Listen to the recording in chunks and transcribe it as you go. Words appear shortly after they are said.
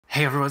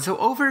Hey everyone, so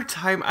over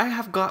time I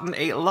have gotten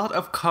a lot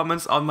of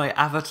comments on my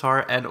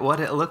avatar and what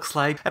it looks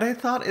like, and I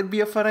thought it'd be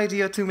a fun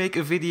idea to make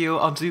a video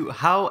onto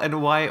how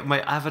and why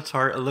my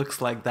avatar looks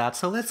like that.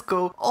 So let's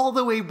go all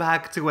the way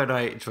back to when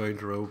I joined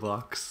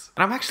Roblox.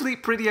 And I'm actually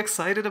pretty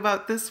excited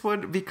about this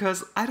one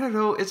because, I don't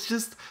know, it's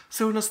just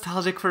so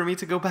nostalgic for me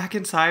to go back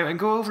in time and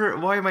go over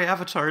why my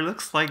avatar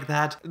looks like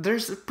that.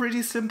 There's a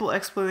pretty simple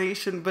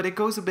explanation, but it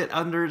goes a bit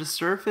under the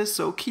surface,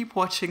 so keep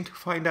watching to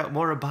find out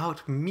more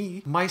about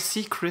me, my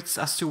secrets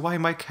as to why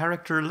my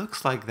character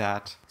looks like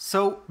that.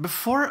 So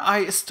before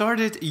I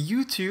started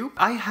YouTube,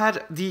 I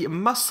had the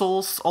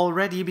muscles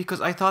already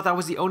because I thought that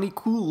was the only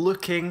cool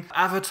looking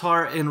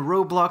avatar in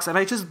Roblox, and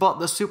I just bought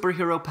the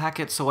superhero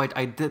packet, so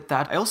I did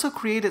that. I also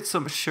created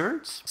some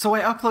shirts, so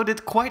I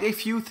uploaded quite a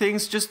few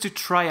things just to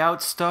try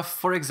out stuff.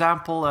 For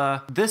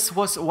example, this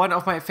was one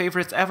of my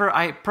favorites ever.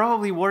 I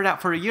probably wore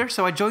that for a year,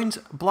 so I joined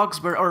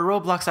Bloxburg, or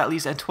Roblox at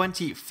least, in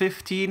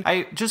 2015.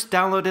 I just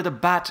downloaded a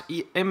bat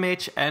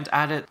image and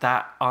added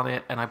that on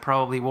it, and I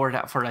probably wore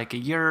that for like a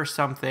year or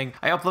something.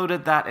 I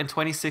uploaded that in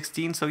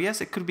 2016, so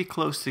yes, it could be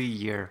close to a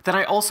year. Then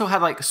I also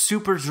had like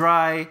Super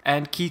Dry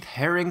and Keith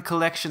Haring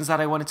collections that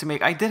I wanted to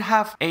make. I did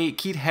have a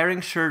Keith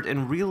Haring shirt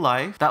in real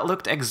life that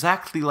looked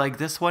exactly like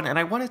this one, and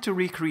I wanted to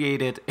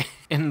recreate it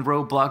in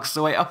Roblox,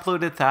 so I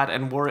uploaded that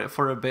and wore it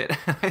for a bit.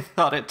 I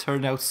thought it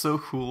turned out so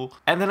cool.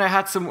 And then I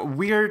had some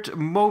weird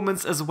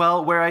moments as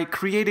well where I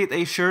created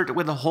a shirt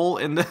with a hole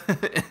in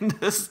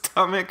the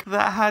stomach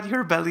that had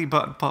your belly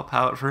button pop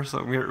out for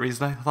some weird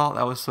reason. I thought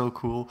that was so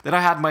cool. Then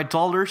I had my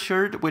dollar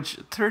shirt, which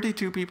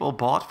 32 people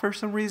bought for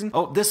some reason.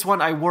 Oh, this one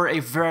I wore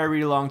a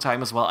very long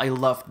time as well. I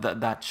loved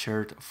that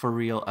shirt, for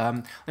real.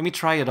 Let me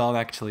try it on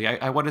actually.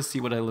 I want to see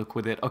what I look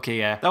with it. Okay,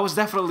 yeah. That was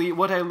definitely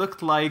what I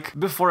looked like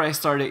before I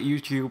started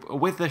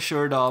YouTube with the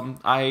shirt on.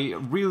 I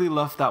really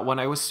loved that one.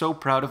 I was so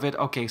proud of it.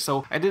 Okay,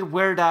 so I did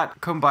wear that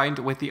combined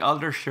with the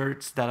other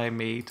shirts that I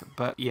made.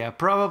 But yeah,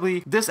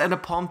 probably this and a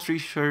palm tree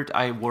shirt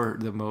I wore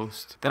the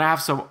most. Then I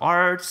have some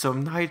art,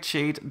 some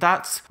nightshade.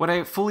 That's when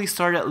I fully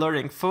started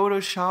learning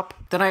Photoshop.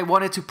 Then I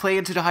wanted to play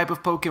into the hype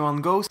of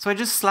Pokemon Go, so I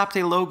just slapped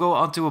a logo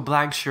onto a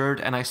blank shirt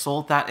and I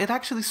sold that. It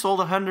actually sold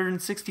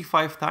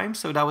 165 times,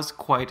 so that was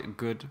quite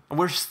good.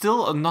 We're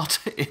still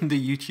not in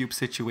the YouTube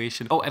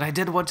situation. Oh, and I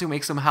did want to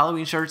make some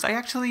Halloween shirts. I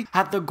actually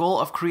had the goal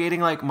of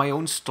creating like my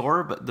own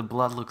store, but the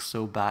blood looks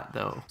so bad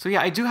though. So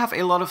yeah, I do have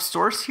a lot of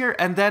stores here,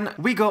 and then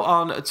we go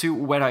on to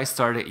when I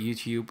started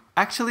YouTube.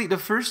 Actually, the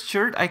first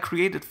shirt I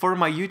created for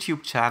my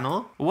YouTube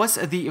channel was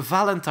the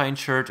Valentine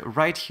shirt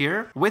right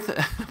here with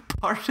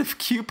part of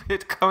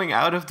Cupid coming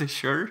out of the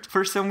shirt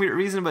for some weird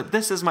reason, but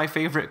this is my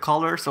favorite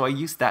color, so I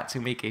used that to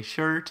make a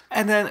shirt.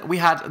 And then we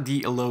had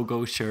the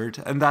logo shirt,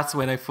 and that's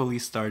when I fully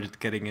started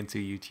getting into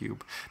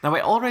YouTube. Now,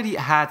 I already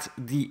had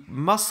the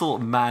Muscle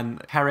Man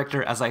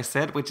character, as I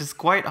said, which is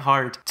quite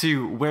hard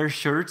to wear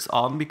shirts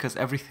on because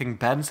everything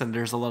bends and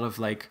there's a lot of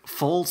like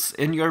folds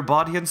in your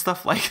body and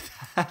stuff like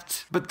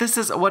that. But this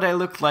is what I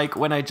looked like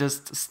when I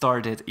just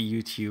started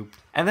YouTube.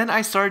 And then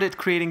I started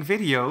creating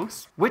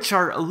videos, which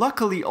are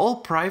luckily all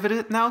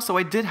privated now, so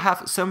I did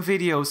have some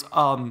videos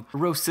on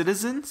Row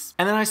Citizens.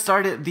 And then I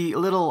started the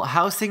little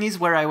house thingies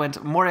where I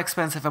went more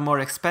expensive and more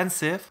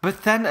expensive.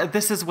 But then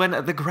this is when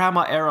the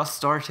grandma era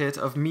started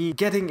of me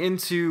getting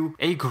into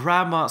a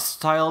grandma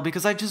style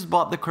because I just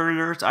bought the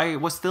curlers. I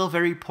was still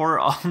very poor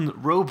on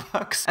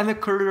Robux, and the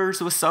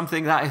curlers was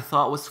something that I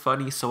thought was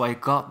funny, so I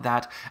got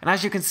that. And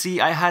as you can see,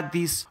 I had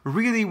these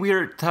really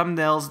weird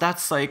thumbnails.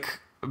 That's like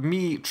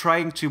me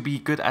trying to be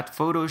good at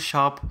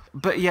Photoshop.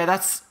 But yeah,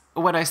 that's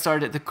when I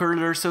started the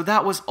curler. So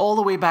that was all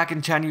the way back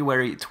in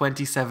January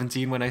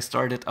 2017 when I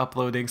started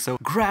uploading. So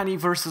Granny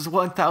versus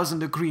 1000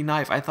 degree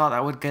knife. I thought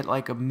I would get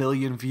like 1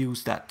 million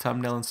views, that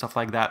thumbnail and stuff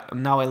like that.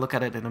 And now I look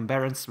at it in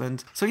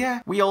embarrassment. So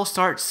yeah, we all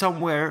start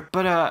somewhere.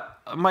 But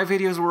my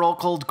videos were all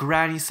called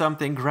Granny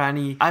something,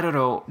 Granny, I don't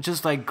know,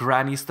 just like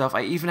Granny stuff.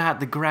 I even had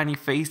the Granny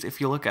face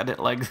if you look at it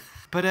like that.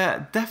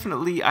 But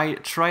definitely I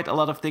tried a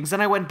lot of things.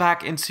 Then I went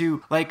back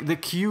into like the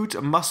cute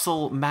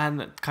muscle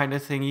man kind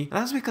of thingy. And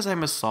that's because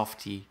I'm a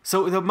softie.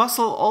 So the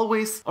muscle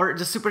always, or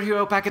the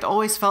superhero packet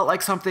always felt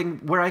like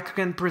something where I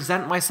can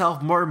present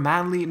myself more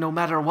manly no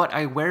matter what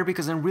I wear.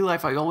 Because in real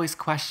life I always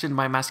questioned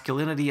my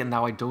masculinity, and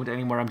now I don't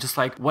anymore. I'm just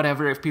like,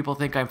 whatever, if people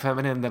think I'm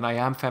feminine, then I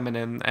am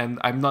feminine. And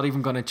I'm not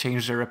even gonna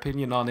change their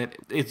opinion on it.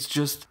 It's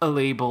just a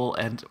label,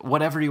 and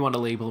whatever you want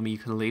to label me, you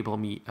can label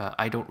me.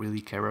 I don't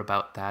really care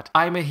about that.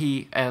 I'm a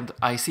he, and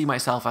I see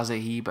myself as a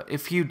he, but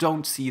if you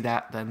don't see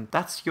that, then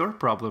that's your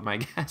problem, I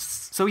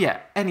guess. So yeah,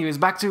 anyways,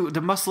 back to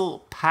the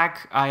muscle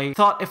pack. I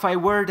thought if I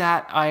wore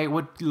that, I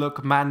would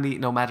look manly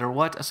no matter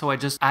what, so I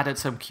just added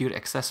some cute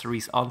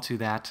accessories onto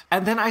that.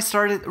 And then I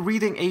started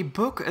reading a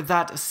book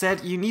that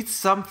said you need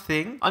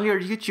something on your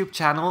YouTube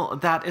channel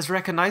that is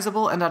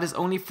recognizable and that is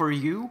only for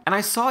you. And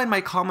I saw in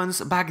my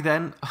comments back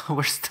then,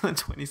 we're still in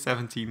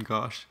 2017,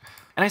 gosh.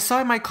 And I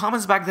saw in my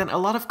comments back then a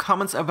lot of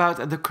comments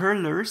about the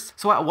curlers.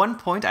 So at one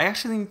point, I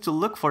actually need to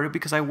look for it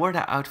because I wore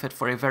that outfit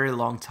for a very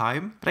long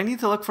time. But I need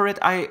to look for it.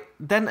 I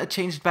then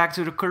changed back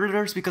to the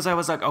curlers because I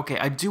was like, okay,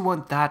 I do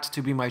want that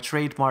to be my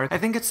trademark. I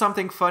think it's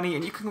something funny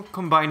and you can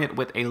combine it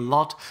with a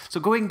lot. So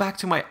going back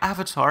to my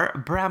avatar,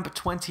 BramP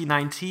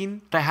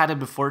 2019, I had it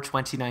before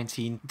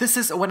 2019. This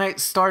is when I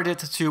started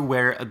to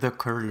wear the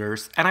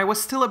curlers, and I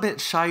was still a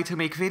bit shy to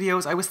make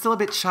videos. I was still a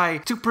bit shy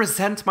to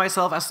present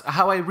myself as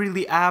how I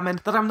really am, and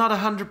that I'm not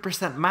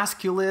 100%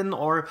 masculine,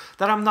 or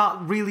that I'm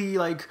not really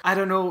like, I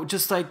don't know,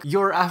 just like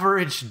your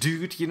average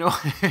dude, you know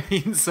what I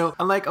mean? So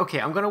I'm like, okay,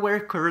 I'm gonna wear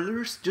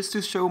curlers just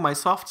to show my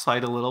soft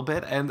side a little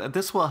bit, and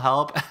this will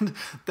help. And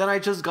then I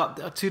just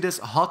got to this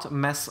hot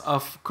mess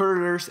of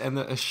curlers and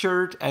a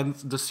shirt and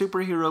the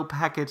superhero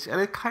package,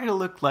 and it kind of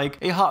looked like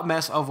a hot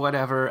mess of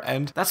whatever.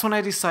 And that's when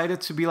I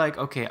decided to be like,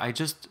 okay, I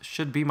just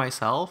should be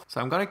myself.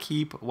 So I'm gonna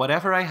keep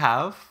whatever I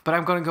have, but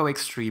I'm gonna go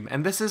extreme.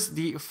 And this is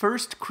the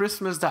first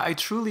Christmas that I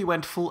truly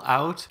went full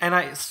out, and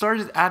I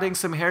started adding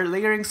some hair,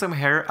 layering some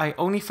hair. I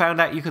only found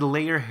out you could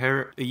layer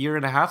hair a year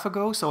and a half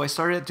ago, so I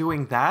started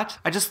doing that.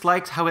 I just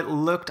liked how it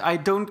looked. I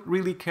don't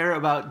really care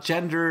about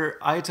gender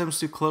items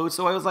to clothes,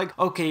 so I was like,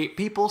 okay,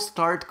 people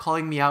start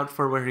calling me out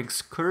for wearing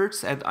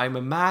skirts and I'm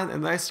a man,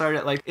 and I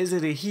started like, is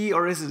it a he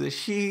or is it a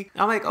she?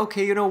 I'm like,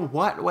 okay, you know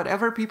what,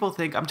 whatever people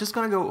think, I'm just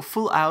gonna go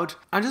full out.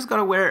 I'm just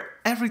gonna wear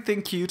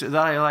everything cute that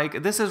I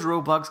like. This is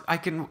Roblox. I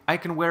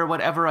can wear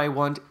whatever I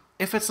want.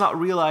 If it's not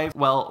real life,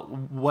 well,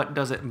 what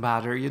does it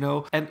matter, you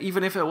know? And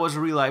even if it was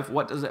real life,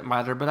 what does it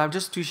matter? But I'm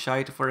just too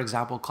shy to, for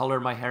example, color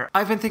my hair.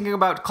 I've been thinking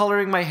about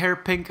coloring my hair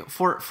pink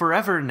for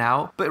forever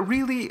now, but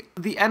really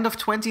the end of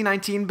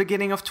 2019,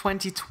 beginning of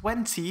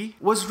 2020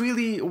 was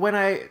really when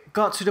I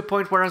got to the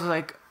point where I was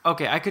like,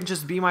 okay, I can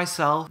just be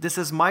myself. This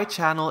is my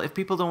channel. If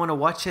people don't want to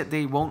watch it,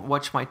 they won't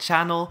watch my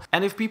channel.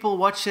 And if people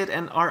watch it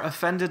and are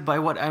offended by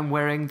what I'm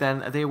wearing,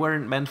 then they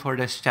weren't meant for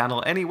this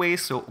channel anyway,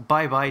 so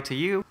bye-bye to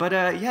you. But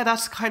yeah,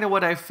 that's kind of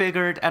what I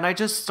figured, and I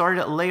just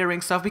started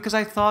layering stuff because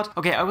I thought,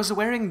 okay, I was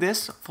wearing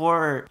this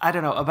for, I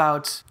don't know,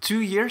 about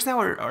 2 years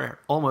now, or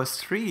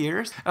almost 3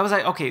 years. I was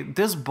like, okay,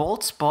 this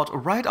bald spot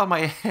right on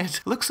my head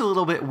looks a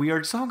little bit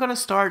weird, so I'm gonna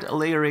start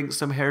layering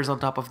some hairs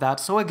on top of that.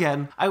 So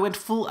again, I went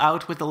full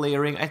out with the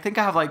layering. I think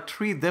I have like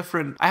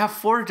I have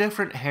 4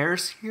 different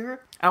hairs here.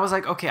 I was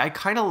like, okay, I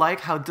kind of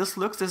like how this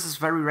looks. This is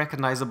very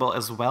recognizable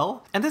as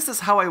well. And this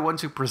is how I want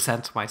to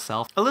present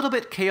myself. A little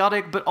bit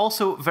chaotic, but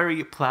also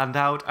very planned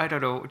out. I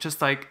don't know,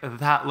 just like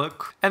that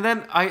look. And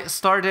then I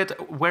started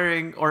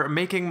wearing or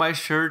making my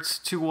shirts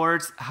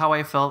towards how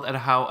I felt and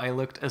how I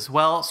looked as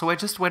well. So I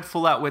just went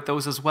full out with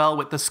those as well,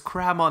 with the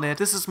scram on it.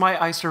 This is my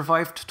I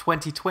Survived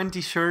 2020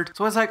 shirt.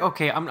 So I was like,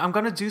 okay, I'm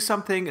gonna do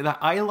something that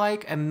I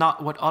like and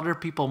not what other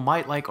people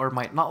might like or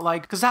might not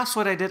like. Because that's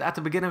what I did at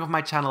the beginning of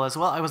my channel as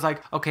well. I was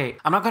like, okay,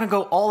 I'm not gonna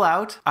go all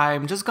out.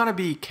 I'm just gonna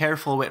be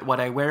careful with what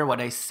I wear, what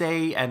I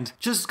say, and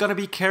just gonna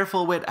be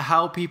careful with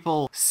how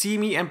people see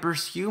me and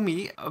pursue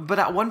me. But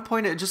at one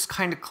point it just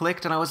kind of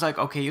clicked and I was like,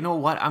 okay, you know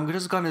what? I'm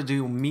just gonna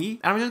do me,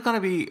 and I'm just gonna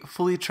be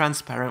fully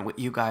transparent with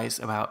you guys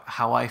about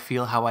how I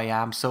feel, how I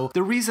am. So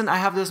the reason I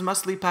have this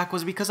muscly pack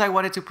was because I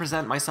wanted to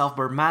present myself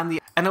more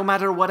manly, and no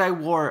matter what I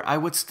wore, I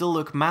would still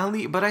look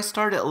manly. But I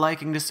started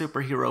liking the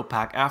superhero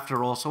pack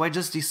after all, so I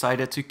just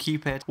decided to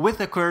keep it with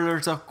the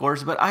curlers, of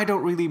course. But I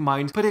don't really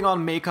mind putting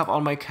on makeup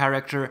on my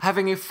character,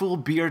 having a full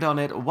beard on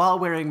it while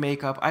wearing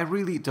makeup. I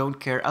really don't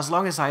care. As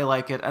long as I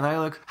like it and I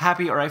look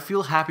happy, or I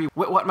feel happy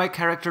with what my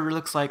character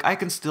looks like, I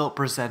can still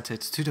present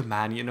it to the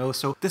man, you know?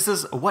 So this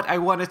is what I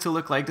want it to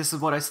look like. This is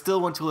what I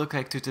still want to look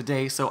like to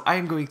today. So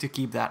I'm going to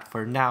keep that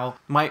for now.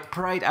 My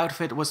pride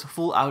outfit was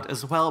full out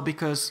as well,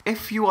 because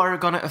if you are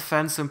gonna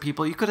offend some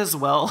people, you could as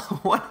well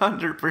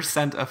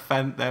 100%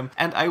 offend them.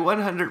 And I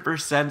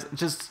 100%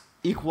 just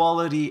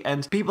equality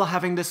and people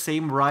having the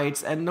same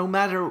rights. And no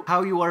matter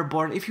how you are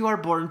born, if you are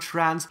born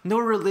trans, no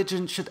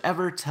religion should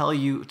ever tell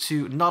you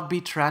to not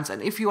be trans.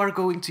 And if you are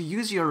going to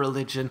use your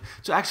religion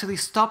to actually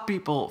stop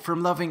people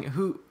from loving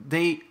who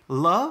they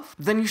love,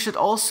 then you should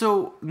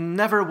also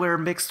never wear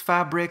mixed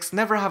fabrics,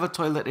 never have a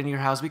toilet in your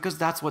house, because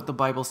that's what the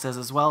Bible says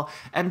as well.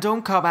 And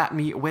don't come at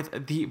me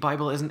with the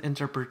Bible is an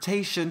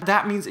interpretation.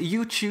 That means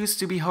you choose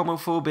to be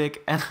homophobic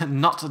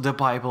and not the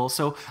Bible.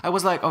 So I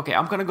was like, okay,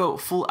 I'm gonna go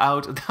full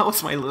out. That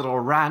was my little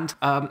rant.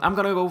 I'm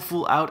gonna go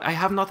full out. I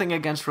have nothing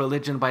against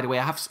religion, by the way.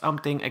 I have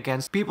something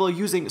against people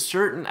using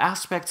certain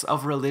aspects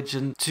of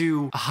religion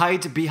to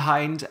hide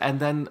behind and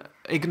then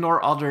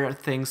ignore other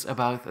things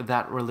about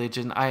that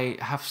religion. I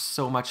have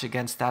so much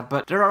against that,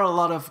 but there are a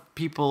lot of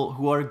people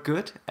who are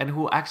good and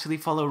who actually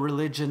follow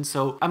religion.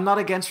 So I'm not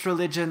against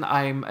religion,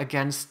 I'm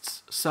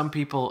against some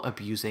people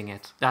abusing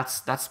it.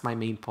 That's my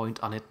main point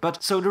on it.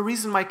 But so the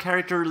reason my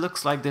character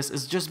looks like this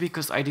is just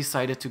because I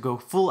decided to go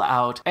full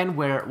out and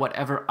wear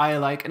whatever I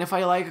like. And if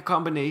I like a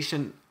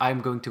combination,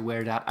 I'm going to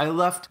wear that. I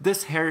loved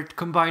this hair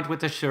combined with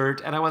the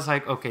shirt, and I was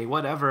like, okay,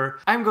 whatever.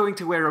 I'm going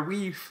to wear a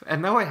weave,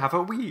 and now I have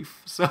a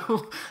weave.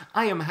 So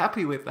I am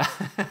happy with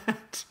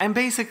that. And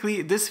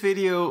basically, this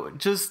video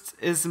just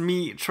is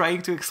me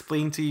trying to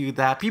explain to you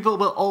that people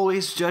will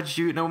always judge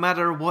you no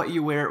matter what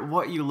you wear,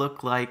 what you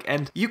look like,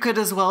 and you could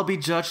as well be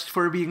judged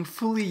for being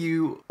fully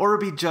you or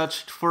be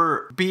judged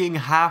for being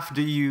half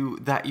the you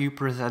that you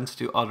present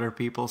to other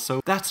people.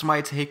 So that's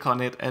my take on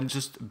it, and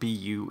just be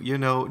you, you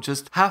know,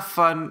 just have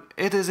fun.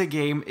 It is a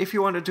game. If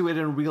you want to do it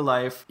in real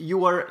life,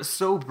 you are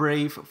so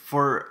brave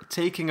for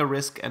taking a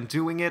risk and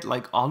doing it,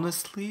 like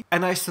honestly,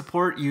 and I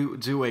support you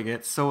doing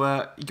it.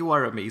 So you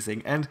are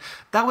amazing. And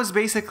that was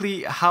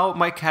basically how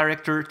my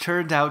character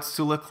turned out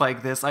to look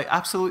like this. I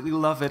absolutely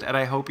love it, and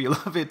I hope you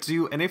love it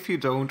too. And if you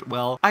don't,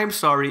 well, I'm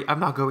sorry, I'm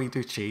not going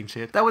to change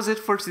it. That was it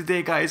for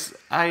today, guys.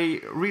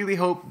 I really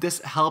hope this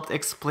helped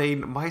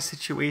explain my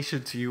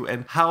situation to you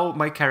and how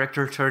my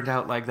character turned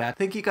out like that.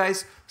 Thank you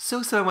guys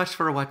so much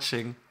for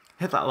watching.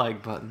 Hit that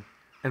like button,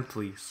 and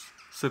please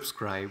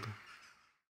subscribe.